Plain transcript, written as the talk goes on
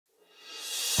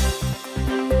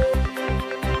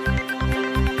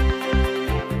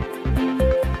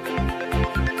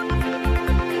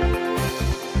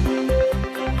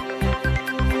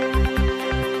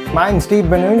I'm Steve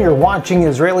Ben-Nun. You're watching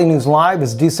Israeli News Live.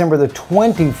 It's December the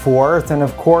 24th, and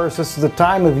of course, this is the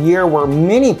time of year where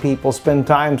many people spend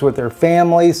time with their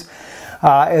families.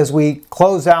 As we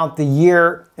close out the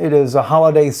year, it is a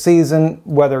holiday season,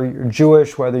 whether you're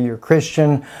Jewish, whether you're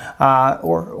Christian,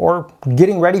 or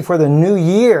getting ready for the new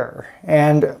year.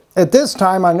 And at this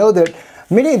time, I know that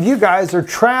many of you guys are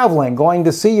traveling, going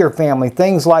to see your family,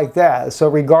 things like that. So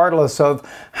regardless of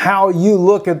how you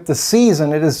look at the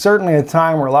season, it is certainly a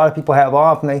time where a lot of people have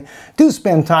off and they do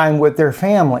spend time with their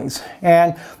families.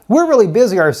 And we're really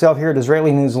busy ourselves here at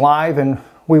Israeli News Live, and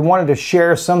we wanted to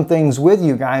share some things with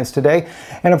you guys today.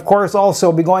 And of course,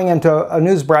 also be going into a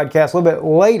news broadcast a little bit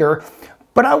later.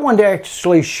 But I wanted to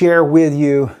actually share with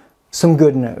you some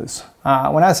good news.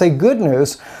 When I say good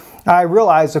news, I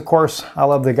realize, of course, I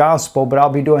love the gospel, but I'll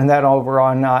be doing that over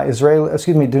on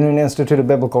Danon Institute of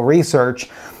Biblical Research.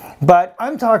 But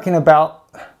I'm talking about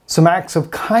some acts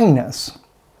of kindness.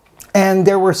 And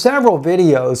there were several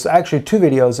videos, actually 2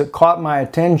 videos, that caught my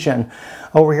attention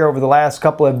over the last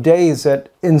couple of days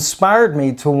that inspired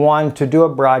me to want to do a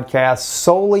broadcast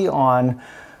solely on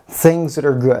things that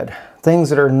are good, things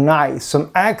that are nice, some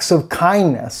acts of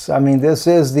kindness. I mean, this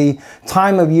is the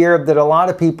time of year that a lot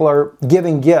of people are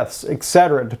giving gifts,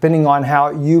 etc., depending on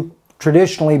how you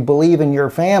traditionally believe in your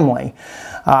family.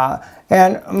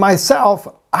 And myself,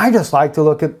 I just like to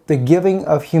look at the giving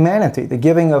of humanity, the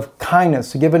giving of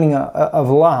kindness, the giving of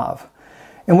love.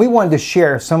 And we wanted to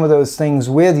share some of those things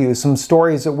with you, some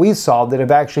stories that we saw that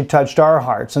have actually touched our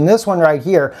hearts. And this one right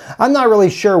here, I'm not really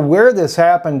sure where this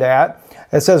happened at.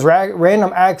 It says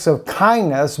random acts of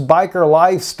kindness, biker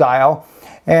lifestyle.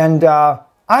 And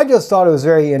I just thought it was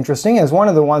very interesting. It's one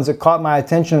of the ones that caught my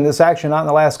attention in this action, not in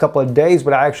the last couple of days,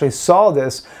 but I actually saw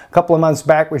this a couple of months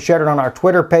back. We shared it on our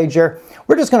Twitter page there.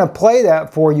 We're just going to play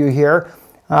that for you here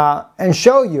and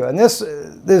show you. And this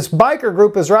biker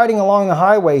group is riding along the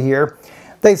highway here.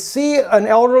 They see an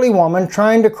elderly woman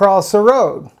trying to cross the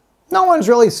road. No one's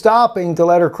really stopping to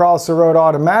let her cross the road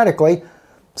automatically.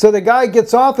 So the guy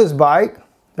gets off his bike.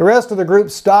 The rest of the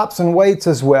group stops and waits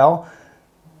as well,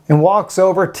 and walks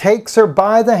over, takes her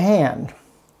by the hand,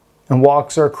 and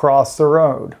walks her across the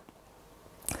road.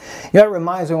 You know, it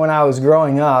reminds me when I was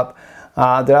growing up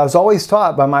that I was always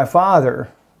taught by my father,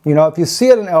 you know, if you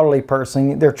see an elderly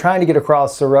person, they're trying to get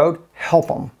across the road, help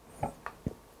them.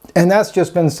 And that's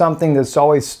just been something that's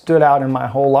always stood out in my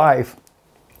whole life,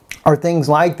 are things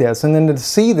like this. And then to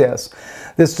see this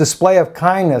display of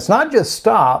kindness, not just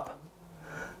stop,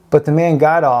 but the man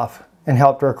got off and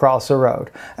helped her across the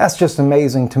road. That's just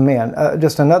amazing to me.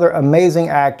 Just another amazing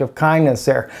act of kindness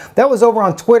there. That was over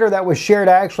on Twitter. That was shared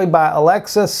actually by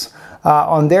Alexis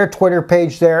on their Twitter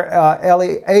page there,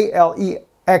 Alexis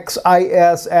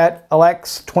at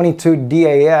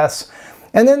Alex22DAS.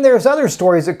 And then there's other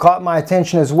stories that caught my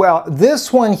attention as well.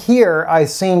 This one here I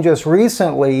seen just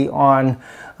recently on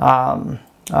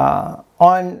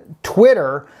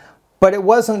Twitter, but it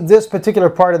wasn't this particular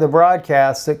part of the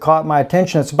broadcast that caught my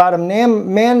attention. It's about a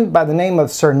man by the name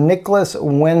of Sir Nicholas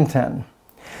Winton.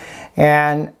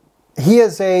 And he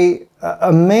is a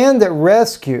man that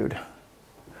rescued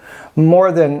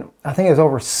more than, I think it was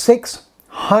over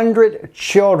 600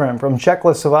 children from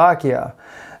Czechoslovakia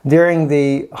during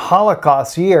the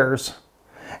Holocaust years.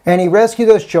 And he rescued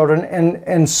those children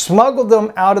and smuggled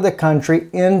them out of the country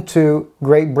into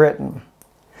Great Britain.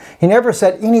 He never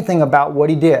said anything about what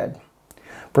he did.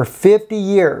 For 50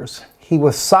 years, he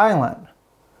was silent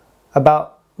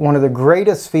about one of the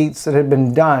greatest feats that had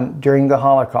been done during the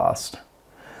Holocaust,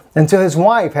 until his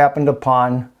wife happened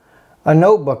upon a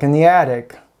notebook in the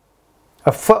attic,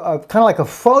 kind of like a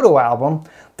photo album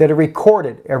that had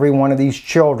recorded every one of these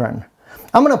children.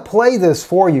 I'm going to play this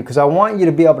for you because I want you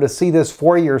to be able to see this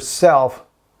for yourself,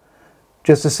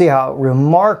 just to see how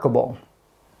remarkable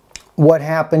what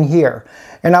happened here.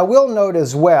 And I will note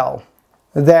as well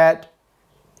that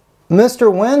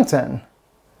Mr. Winton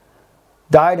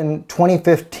died in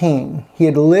 2015. He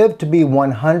had lived to be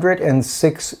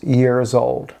 106 years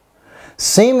old,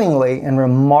 seemingly in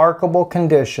remarkable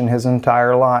condition his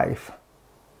entire life.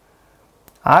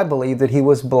 I believe that he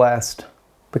was blessed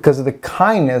because of the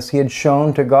kindness he had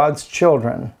shown to God's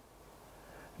children.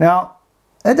 Now,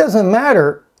 it doesn't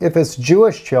matter if it's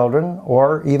Jewish children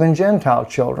or even Gentile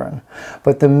children,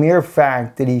 but the mere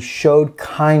fact that he showed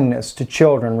kindness to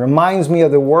children reminds me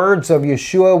of the words of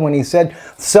Yeshua when he said,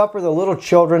 "Suffer the little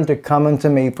children to come unto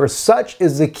me, for such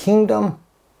is the kingdom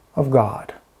of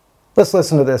God." Let's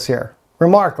listen to this here.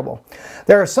 Remarkable.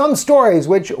 There are some stories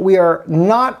which we are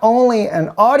not only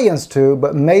an audience to,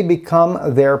 but may become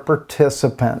their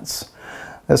participants.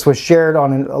 This was shared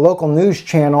on a local news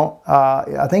channel,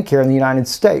 I think here in the United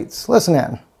States. Listen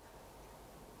in.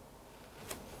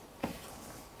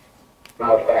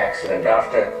 Out by accident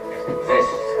after this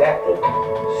scrapbook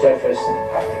surfaced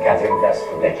after gathering dust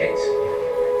for decades.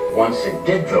 Once it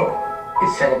did, though,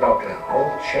 it set about a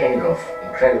whole chain of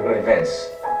incredible events.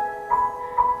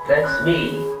 That's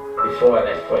me before I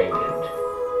left for England.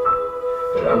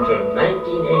 But until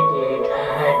 1988, I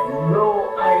had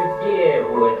no idea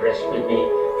who had rescued me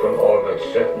from all but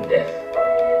certain death.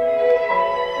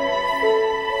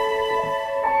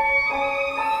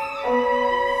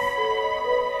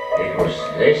 It was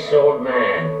this old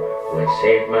man who had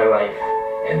saved my life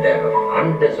and that of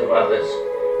hundreds of others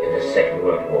in the Second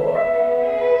World War.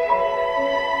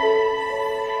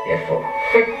 Yet for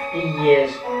 50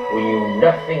 years we knew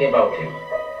nothing about him.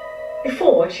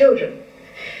 Before children.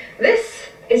 This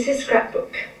is his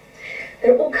scrapbook.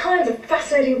 There are all kinds of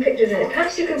fascinating pictures in it.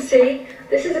 Perhaps you can see,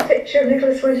 this is a picture of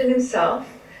Nicholas Winton himself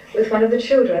with one of the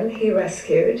children he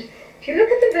rescued. If you look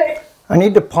at the very... I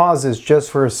need to pause this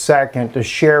just for a second to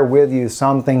share with you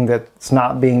something that's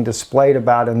not being displayed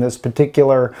about in this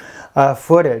particular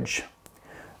footage.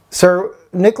 Sir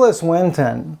Nicholas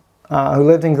Winton, who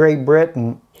lived in Great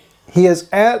Britain, he is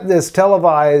at this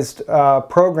televised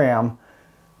program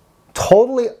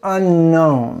totally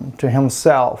unknown to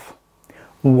himself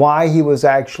why he was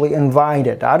actually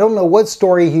invited. I don't know what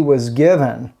story he was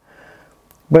given,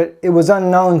 but it was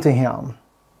unknown to him.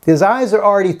 His eyes are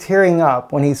already tearing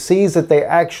up when he sees that they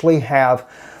actually have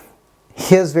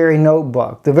his very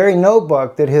notebook, the very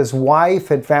notebook that his wife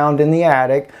had found in the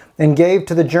attic and gave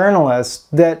to the journalists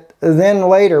that then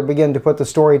later began to put the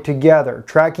story together,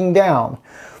 tracking down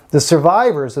the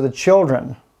survivors of the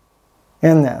children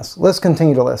in this. Let's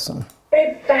continue to listen.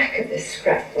 Very back of this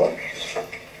scrapbook,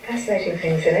 fascinating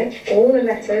things in it, all the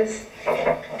letters.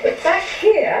 But back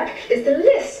here is the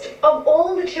list of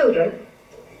all the children.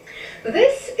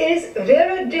 This is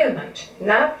Vera Diamant,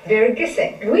 now Vera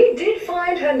Gissing. We did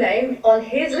find her name on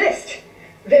his list.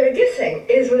 Vera Gissing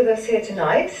is with us here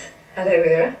tonight. Hello,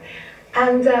 Vera.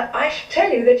 And I should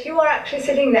tell you that you are actually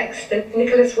sitting next to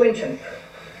Nicholas Winton.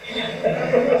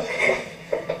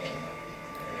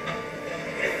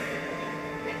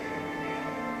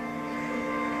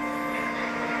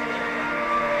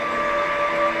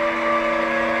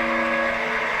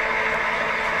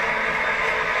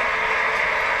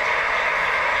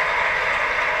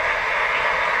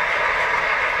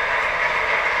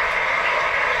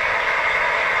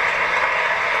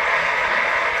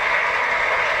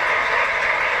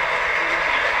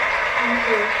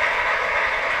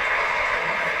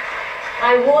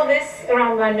 I wore this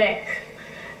around my neck,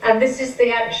 and this is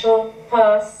the actual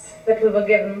pass that we were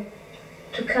given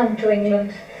to come to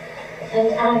England, and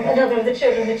another of the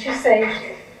children that you saved.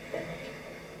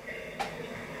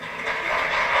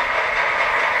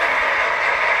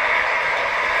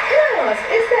 Can I ask,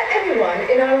 is there anyone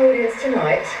in our audience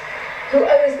tonight who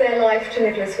owes their life to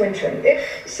Nicholas Winton?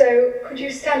 If so, could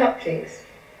you stand up, please?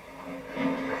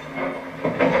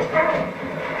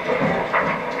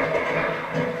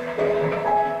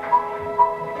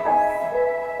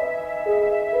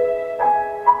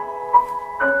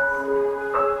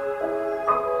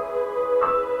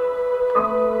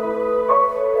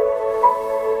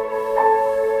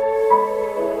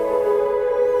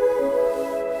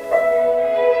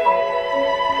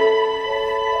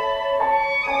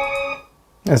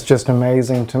 It's just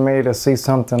amazing to me to see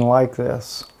something like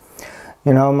this.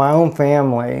 You know, my own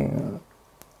family,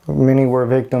 many were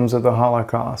victims of the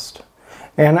Holocaust.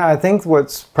 And I think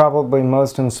what's probably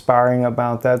most inspiring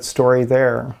about that story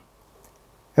there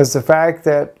is the fact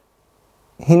that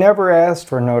he never asked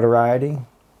for notoriety,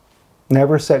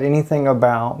 never said anything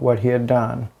about what he had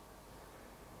done.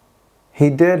 He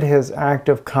did his act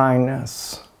of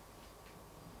kindness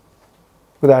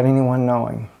without anyone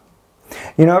knowing.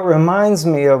 You know, it reminds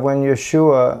me of when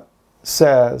Yeshua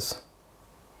says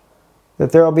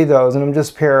that there will be those, and I'm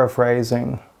just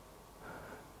paraphrasing,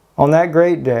 on that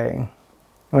great day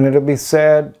when it'll be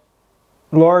said,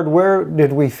 Lord, where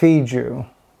did we feed you?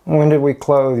 When did we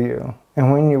clothe you?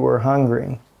 And when you were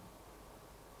hungry?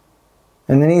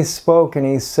 And then he spoke and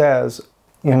he says,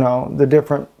 you know, the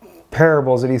different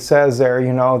parables that he says there,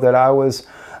 you know, that I was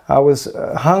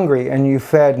hungry and you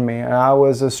fed me, and I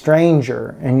was a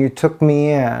stranger and you took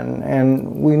me in.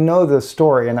 And we know this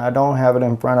story, and I don't have it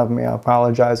in front of me. I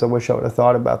apologize. I wish I would have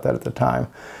thought about that at the time.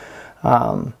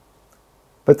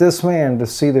 But this man, to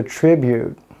see the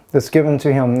tribute that's given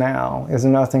to him now is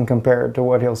nothing compared to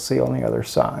what he'll see on the other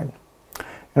side.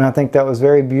 And I think that was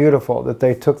very beautiful that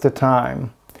they took the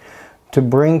time to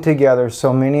bring together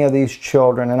so many of these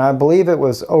children. And I believe it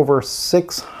was over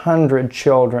 600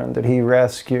 children that he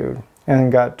rescued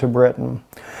and got to Britain.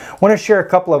 I want to share a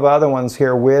couple of other ones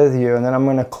here with you, and then I'm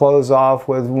going to close off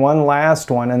with one last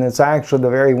one, and it's actually the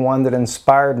very one that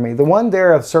inspired me. The one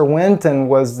there of Sir Winton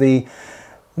was the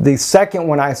second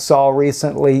one I saw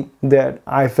recently that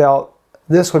I felt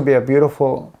this would be a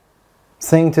beautiful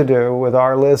thing to do with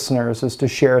our listeners, is to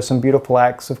share some beautiful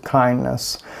acts of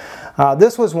kindness.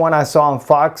 This was one I saw on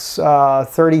Fox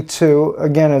 32,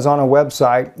 again, is on a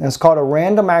website. It's called A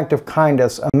Random Act of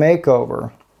Kindness, a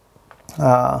Makeover.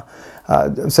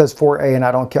 It says for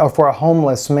a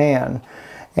homeless man.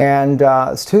 And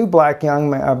it's two black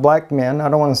men, I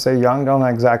don't want to say young, don't know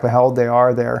exactly how old they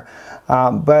are there,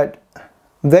 but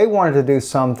they wanted to do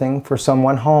something for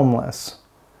someone homeless.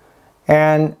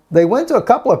 And they went to a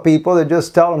couple of people that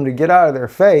just told them to get out of their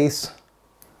face,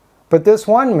 but this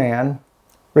one man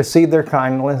received their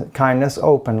kindness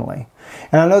openly.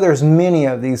 And I know there's many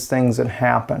of these things that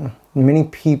happen, many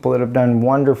people that have done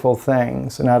wonderful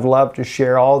things, and I'd love to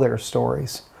share all their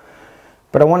stories.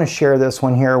 But I want to share this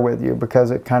one here with you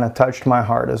because it kind of touched my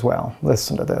heart as well.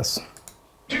 Listen to this.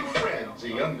 Two friends, a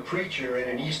young preacher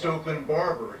and an East Oakland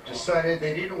barber, decided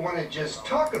they didn't want to just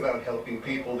talk about helping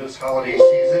people this holiday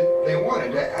season. They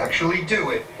wanted to actually do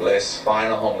it. Let's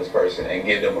find a homeless person and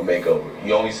give them a makeover.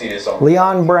 You only see this on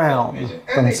Leon Brown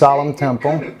from Solemn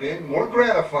Temple. It could have been more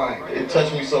gratifying. It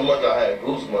touched me so much I had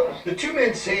goosebumps. The two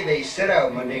men say they set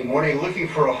out Monday morning looking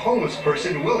for a homeless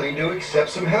person willing to accept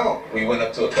some help. We went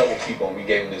up to a couple people and we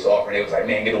gave them this offer, and they was like,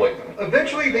 man, get away from me.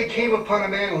 Eventually, they came upon a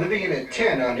man living in a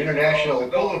tent on International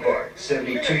Boulevard,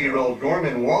 72-year-old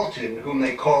Norman Walton, whom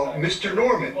they called Mr.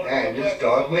 Norman, and his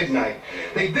dog Midnight.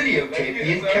 They videotaped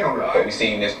the encounter. But we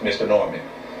seen this Mr. Norman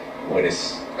with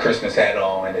his Christmas hat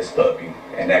on and his puppy,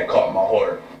 and that caught my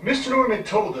heart. Mr. Norman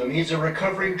told them he's a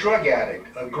recovering drug addict,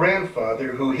 a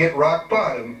grandfather who hit rock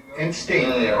bottom and stayed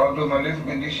there. Although my living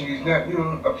condition is not,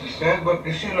 up to stand, but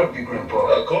they still love the grandpa.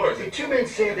 Of course. The two men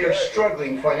say they're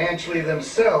struggling financially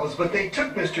themselves, but they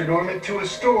took Mr. Norman to a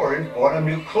store and bought him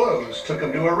new clothes, took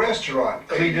him to a restaurant,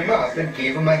 cleaned him up, and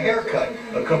gave him a haircut,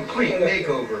 a complete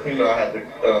makeover. You know, I had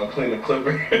to clean the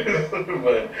clipper,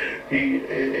 but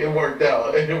it worked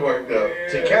out. It worked out.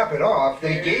 To cap it off,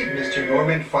 they gave Mr.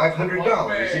 Norman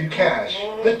 $500 in cash.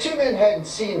 The two men hadn't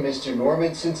seen Mr.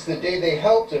 Norman since the day they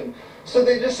helped him, so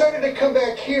they decided to come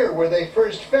back here where they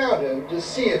first found him to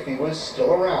see if he was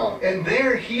still around. And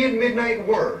there he and Midnight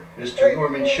were. Mr.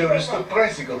 Norman showed us the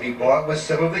bicycle he bought with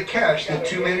some of the cash the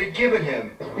two men had given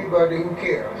him. People out there who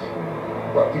cares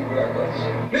about people like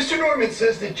us. Mr. Norman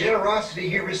says the generosity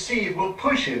he received will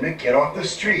push him to get off the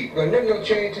street. But nothing will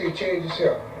change till you change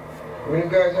yourself. When you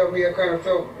guys help me, I kind of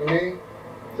felt,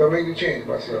 so I made the change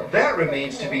myself. That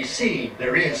remains to be seen.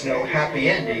 There is no happy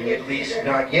ending, at least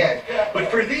not yet. But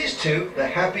for these two, the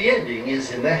happy ending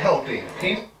is in the helping.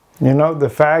 You know, the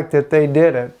fact that they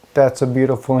did it, that's a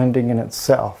beautiful ending in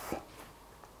itself.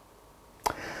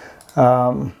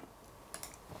 All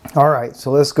right, so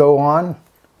let's go on.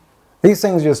 These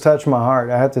things just touch my heart.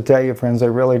 I have to tell you, friends, they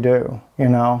really do,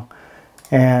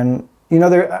 And,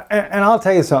 and I'll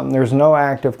tell you something, there's no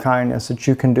act of kindness that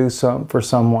you can do for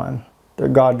someone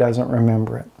that God doesn't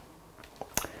remember it.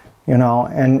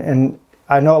 And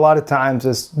I know a lot of times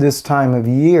this time of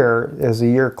year, as the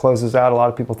year closes out, a lot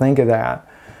of people think of that.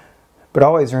 But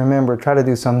always remember, try to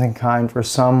do something kind for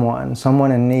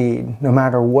someone in need, no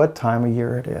matter what time of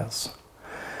year it is.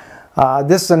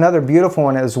 This is another beautiful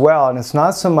one as well, and it's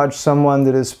not so much someone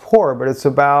that is poor, but it's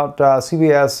about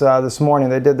CBS this morning.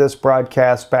 They did this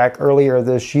broadcast back earlier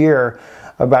this year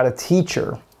about a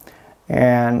teacher.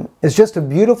 And it's just a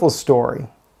beautiful story,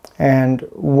 and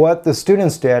what the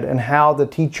students did and how the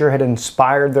teacher had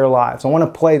inspired their lives. I want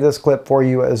to play this clip for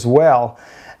you as well,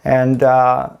 and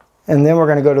then we're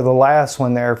going to go to the last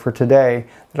one there for today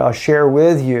that I'll share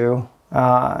with you.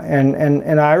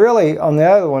 And I really, on the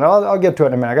other one, I'll get to it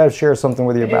in a minute. I got to share something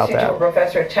with you about that. A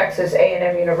professor at Texas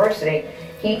A&M University.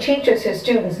 He teaches his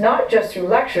students not just through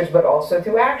lectures, but also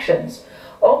through actions.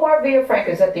 Omar Villafranca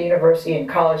is at the university in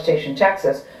College Station,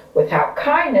 Texas, with how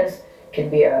kindness can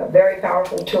be a very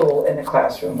powerful tool in the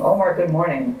classroom. Omar, good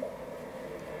morning.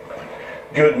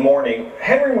 Good morning.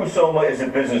 Henry Musoma is a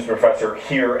business professor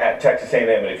here at Texas A&M,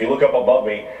 and if you look up above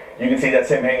me, you can see that's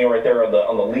him hanging right there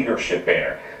on the leadership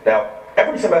banner. Now,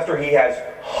 every semester he has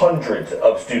hundreds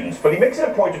of students, but he makes it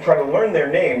a point to try to learn their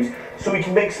names so he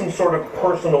can make some sort of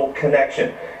personal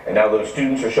connection. And now those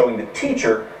students are showing the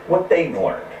teacher what they've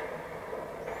learned.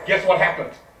 Guess what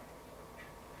happened?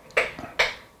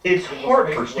 It's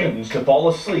hard for students to fall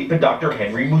asleep in Dr.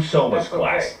 Henry Musoma's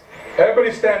class.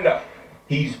 Everybody stand up.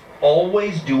 He's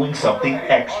always doing something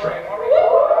extra.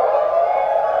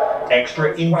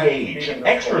 extra engaged,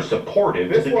 extra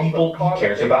supportive to the people he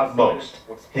cares about most,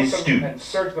 his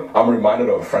students. I'm reminded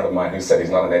of a friend of mine who said he's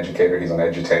not an educator, he's an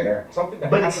edutainer.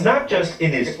 But it's not just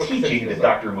in his teaching that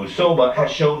Dr. Musoma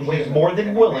has shown he's more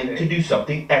than willing to do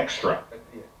something extra.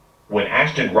 When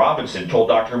Ashton Robinson told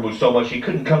Dr. Musoma she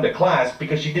couldn't come to class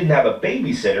because she didn't have a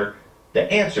babysitter, the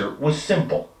answer was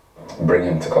simple. Bring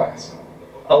him to class.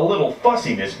 A little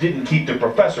fussiness didn't keep the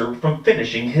professor from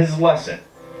finishing his lesson.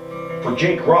 For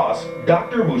Jake Ross,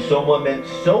 Dr. Musoma meant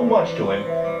so much to him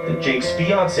that Jake's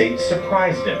fiancée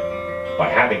surprised him by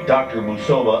having Dr.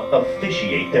 Musoma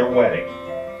officiate their wedding.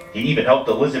 He even helped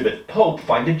Elizabeth Pope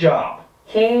find a job.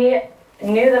 He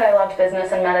knew that I loved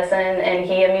business and medicine, and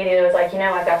he immediately was like, you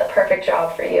know, I've got the perfect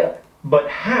job for you. But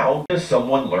how does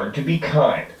someone learn to be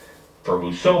kind? For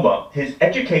Musoma, his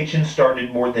education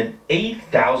started more than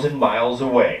 8,000 miles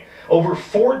away, over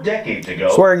 4 decades ago,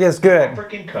 That's where it gets good. in the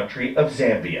African country of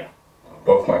Zambia.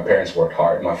 Both my parents worked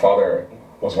hard. My father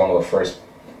was one of the first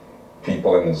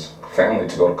people in his family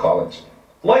to go to college.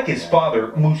 Like his father,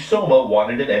 Musoma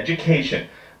wanted an education,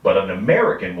 but an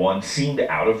American one seemed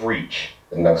out of reach.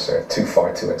 No, sir. Too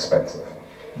far, too expensive.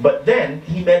 But then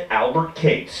he met Albert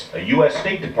Cates, a U.S.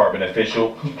 State Department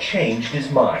official who changed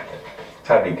his mind.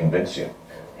 How did he convince you?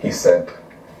 He said,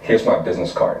 here's my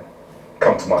business card.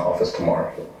 Come to my office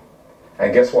tomorrow.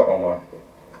 And guess what, Omar?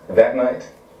 That night,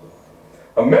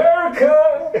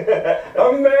 America,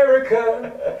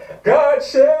 America, God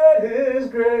shed his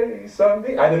grace on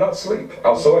me. I did not sleep. I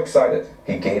was so excited.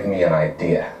 He gave me an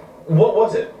idea. What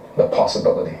was it? The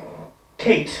possibility.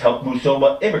 Cates helped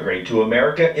Musoma immigrate to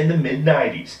America in the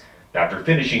mid-90s. After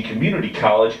finishing community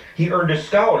college, he earned a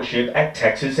scholarship at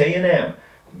Texas A&M,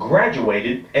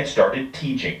 graduated, and started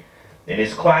teaching. In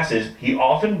his classes, he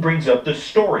often brings up the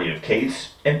story of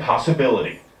Cates and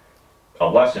possibility. A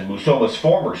lesson Musoma's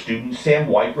former student Sam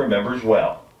White remembers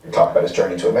well. He talked about his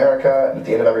journey to America, and at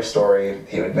the end of every story,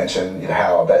 he would mention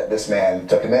how that this man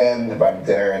took him in, invited him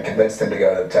to dinner, and convinced him to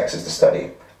go to Texas to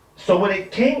study. So when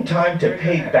it came time to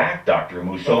pay back Dr.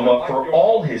 Musoma for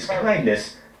all his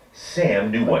kindness,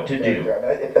 Sam knew what to do.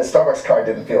 The Starbucks card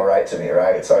didn't feel right to me,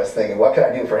 right? So I was thinking, what could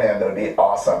I do for him that would be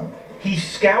awesome? He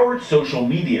scoured social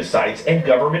media sites and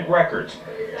government records.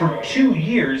 For 2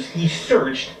 years, he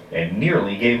searched and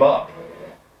nearly gave up.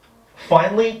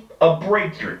 Finally, a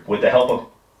breakthrough with the help of...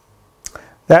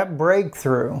 That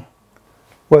breakthrough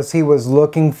was he was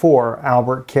looking for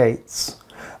Albert Cates.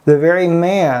 The very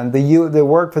man that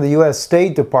worked for the U.S.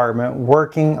 State Department,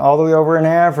 working all the way over in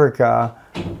Africa,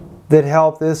 that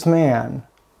helped this man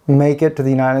make it to the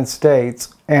United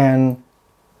States and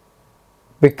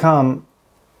become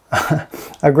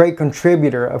a great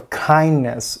contributor of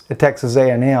kindness at Texas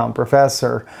A&M,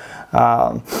 professor.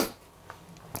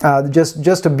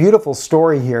 Just a beautiful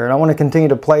story here, and I want to continue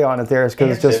to play on it there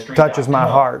because it just touches my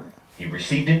heart. He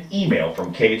received an email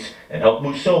from Cates and helped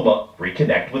Musoma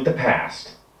reconnect with the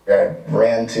past. I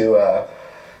ran to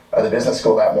the business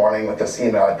school that morning with this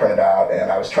email I printed out,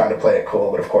 and I was trying to play it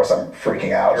cool, but of course I'm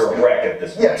freaking out. You're a wreck at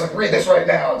this point. Yeah, it's like, read this right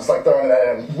now. It's like throwing it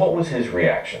at him. What was his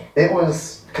reaction? It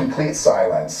was complete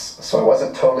silence. So I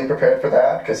wasn't totally prepared for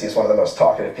that because he's one of the most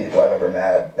talkative people I've ever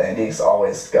met, and he's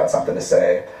always got something to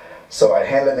say. So I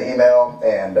handed him the email,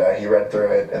 and he read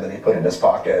through it, and then he put it in his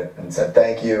pocket and said,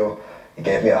 thank you. He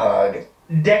gave me a hug.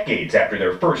 Decades after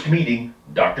their first meeting,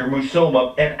 Dr.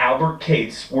 Musoma and Albert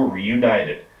Cates were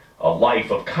reunited. A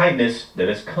life of kindness that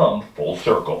has come full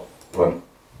circle. When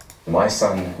my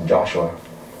son, Joshua,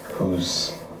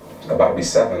 who's about to be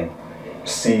 7,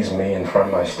 sees me in front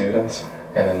of my students,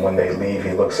 and then when they leave,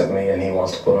 he looks at me and he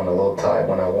wants to put on a little tie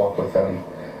when I walk with them,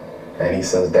 and he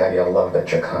says, Daddy, I love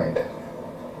that you're kind.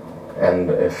 And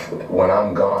when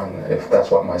I'm gone, if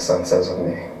that's what my son says of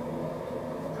me,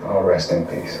 I'll rest in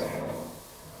peace.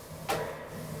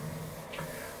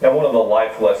 Now, one of the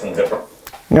life lessons that...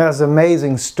 That's an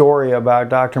amazing story about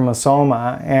Dr.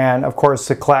 Musoma, and of course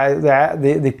the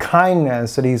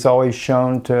kindness that he's always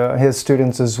shown to his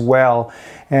students as well.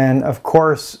 And of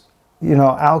course, you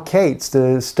know, Al Cates,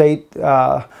 the state,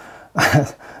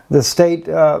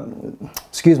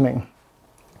 excuse me,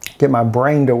 get my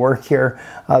brain to work here,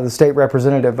 the state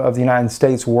representative of the United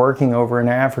States working over in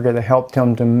Africa that helped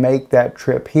him to make that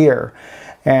trip here.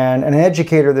 And an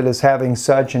educator that is having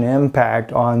such an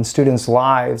impact on students'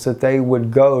 lives that they would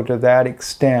go to that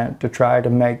extent to try to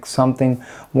make something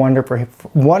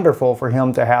wonderful for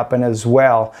him to happen as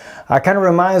well. It kind of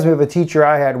reminds me of a teacher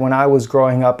I had when I was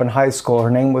growing up in high school. Her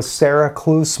name was Sarah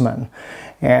Klusman.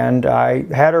 And I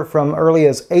had her from early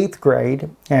as 8th grade,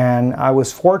 and I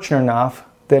was fortunate enough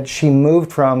that she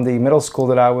moved from the middle school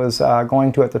that I was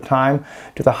going to at the time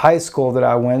to the high school that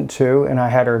I went to, and I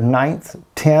had her 9th,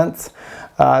 10th,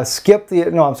 skip the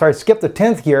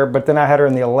 10th year, but then I had her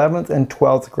in the 11th and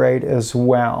 12th grade as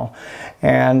well.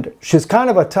 And she's kind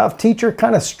of a tough teacher,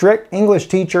 kind of strict English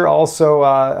teacher,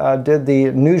 also did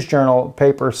the News Journal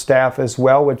paper staff as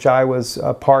well, which I was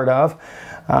a part of.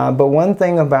 But one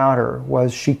thing about her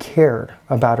was she cared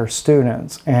about her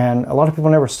students, and a lot of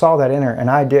people never saw that in her, and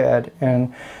I did,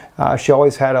 and she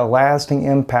always had a lasting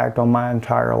impact on my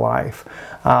entire life.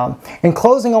 In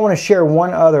closing, I want to share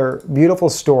one other beautiful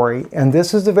story, and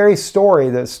this is the very story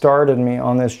that started me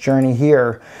on this journey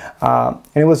here, and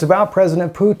it was about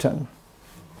President Putin.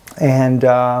 And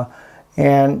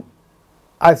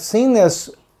I've seen this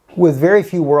with very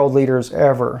few world leaders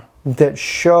ever that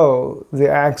show the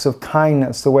acts of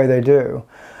kindness the way they do.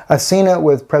 I've seen it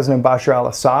with President Bashar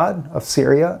al-Assad of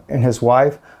Syria and his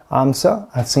wife Amsa.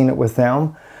 I've seen it with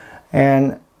them.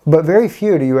 But very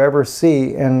few do you ever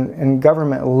see in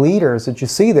government leaders that you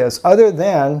see this, other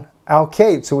than Al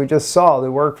Cates, who we just saw,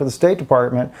 that worked for the State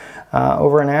Department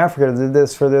over in Africa, did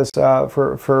this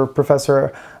for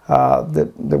Professor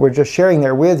that we're just sharing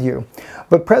there with you.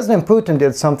 But President Putin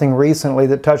did something recently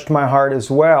that touched my heart as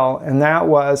well, and that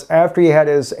was after he had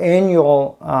his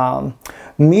annual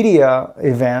media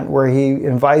event where he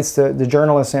invites the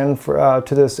journalists in to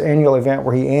this annual event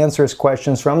where he answers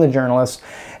questions from the journalists.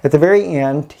 At the very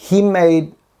end, he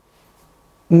made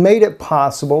it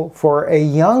possible for a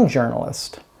young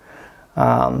journalist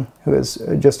who is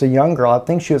just a young girl, I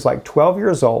think she was like 12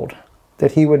 years old,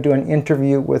 that he would do an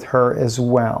interview with her as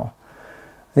well.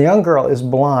 The young girl is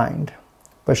blind,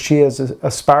 but she is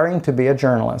aspiring to be a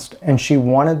journalist, and she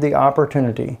wanted the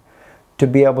opportunity to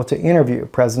be able to interview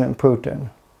President Putin.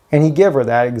 And he gave her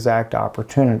that exact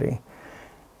opportunity.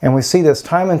 And we see this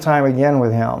time and time again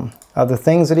with him, the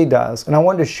things that he does. And I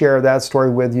wanted to share that story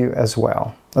with you as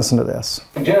well. Listen to this.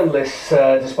 Journalists,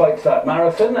 despite that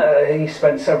marathon, he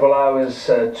spent several hours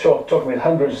talking with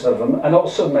hundreds of them, and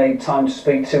also made time to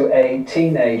speak to a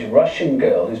teenage Russian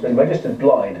girl who's been registered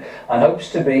blind and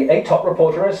hopes to be a top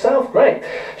reporter herself. Great.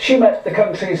 She met the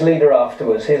country's leader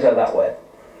afterwards. Here's how that went.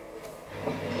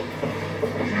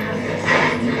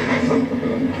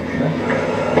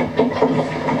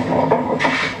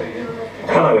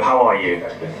 Hello, how are you?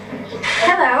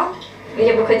 Hello.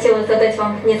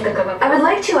 I would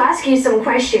like to ask you some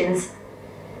questions.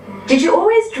 Did you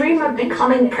always dream of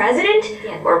becoming president?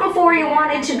 Or before you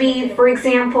wanted to be, for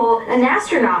example, an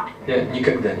astronaut?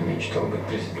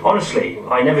 Honestly,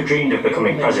 I never dreamed of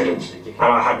becoming president, and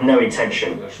I had no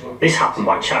intention. This happened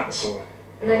by chance.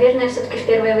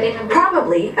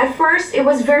 Probably. At first, it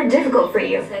was very difficult for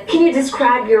you. Can you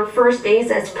describe your first days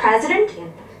as president?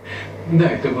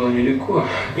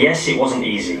 Yes, it wasn't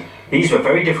easy. These were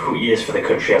very difficult years for the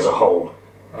country as a whole.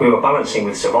 We were balancing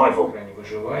with survival.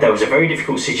 There was a very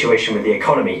difficult situation with the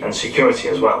economy and security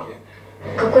as well.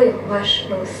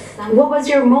 What was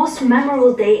your most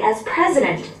memorable day as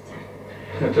president?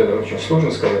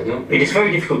 It is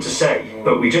very difficult to say,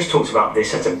 but we just talked about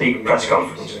this at a big press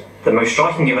conference. The most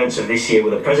striking events of this year were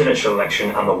the presidential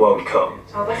election and the World Cup.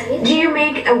 Do you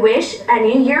make a wish a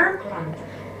new year?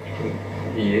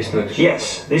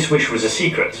 Yes, this wish was a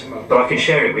secret, but I can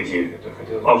share it with you.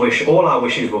 I wish all our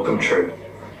wishes will come true.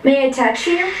 May I touch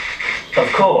you?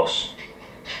 Of course.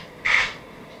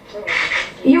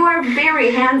 You are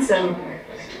very handsome.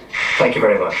 Thank you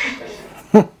very much.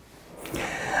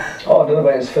 Oh, I don't know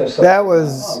about his first. That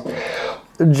was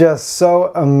just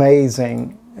so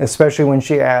amazing, especially when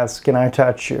she asked, "Can I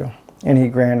touch you?" And he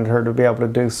granted her to be able to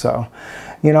do so.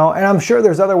 You know, and I'm sure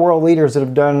there's other world leaders that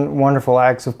have done wonderful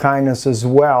acts of kindness as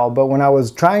well, but when I was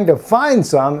trying to find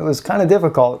some, it was kind of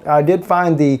difficult. I did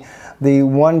find the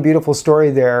one beautiful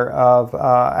story there of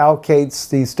Al Cates,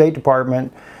 the State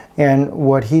Department, and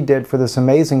what he did for this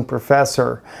amazing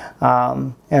professor.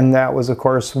 And that was, of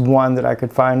course, one that I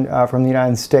could find from the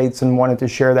United States, and wanted to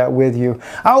share that with you.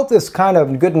 I hope this kind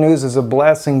of good news is a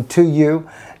blessing to you.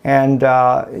 And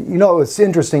you know, it's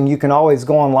interesting, you can always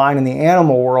go online in the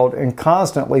animal world and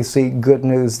constantly see good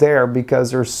news there,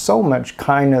 because there's so much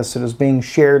kindness that is being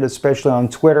shared, especially on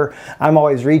Twitter. I'm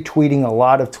always retweeting a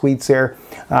lot of tweets there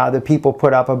that people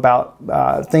put up about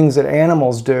things that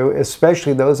animals do,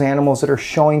 especially those animals that are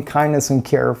showing kindness and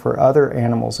care for other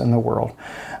animals in the world.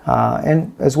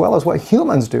 And as well as what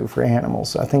humans do for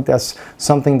animals. I think that's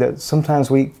something that sometimes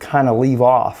we kind of leave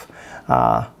off.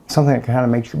 Something that kind of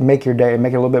make your day,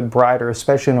 make it a little bit brighter,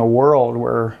 especially in a world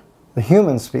where the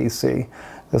human species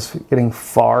is getting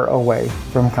far away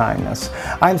from kindness.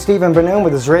 I'm Stephen Ben-Nun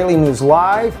with Israeli News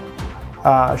Live.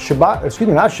 Shabbat, excuse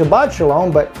me, not Shabbat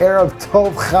Shalom, but Erev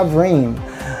Tov Chavrim.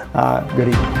 Good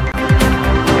evening.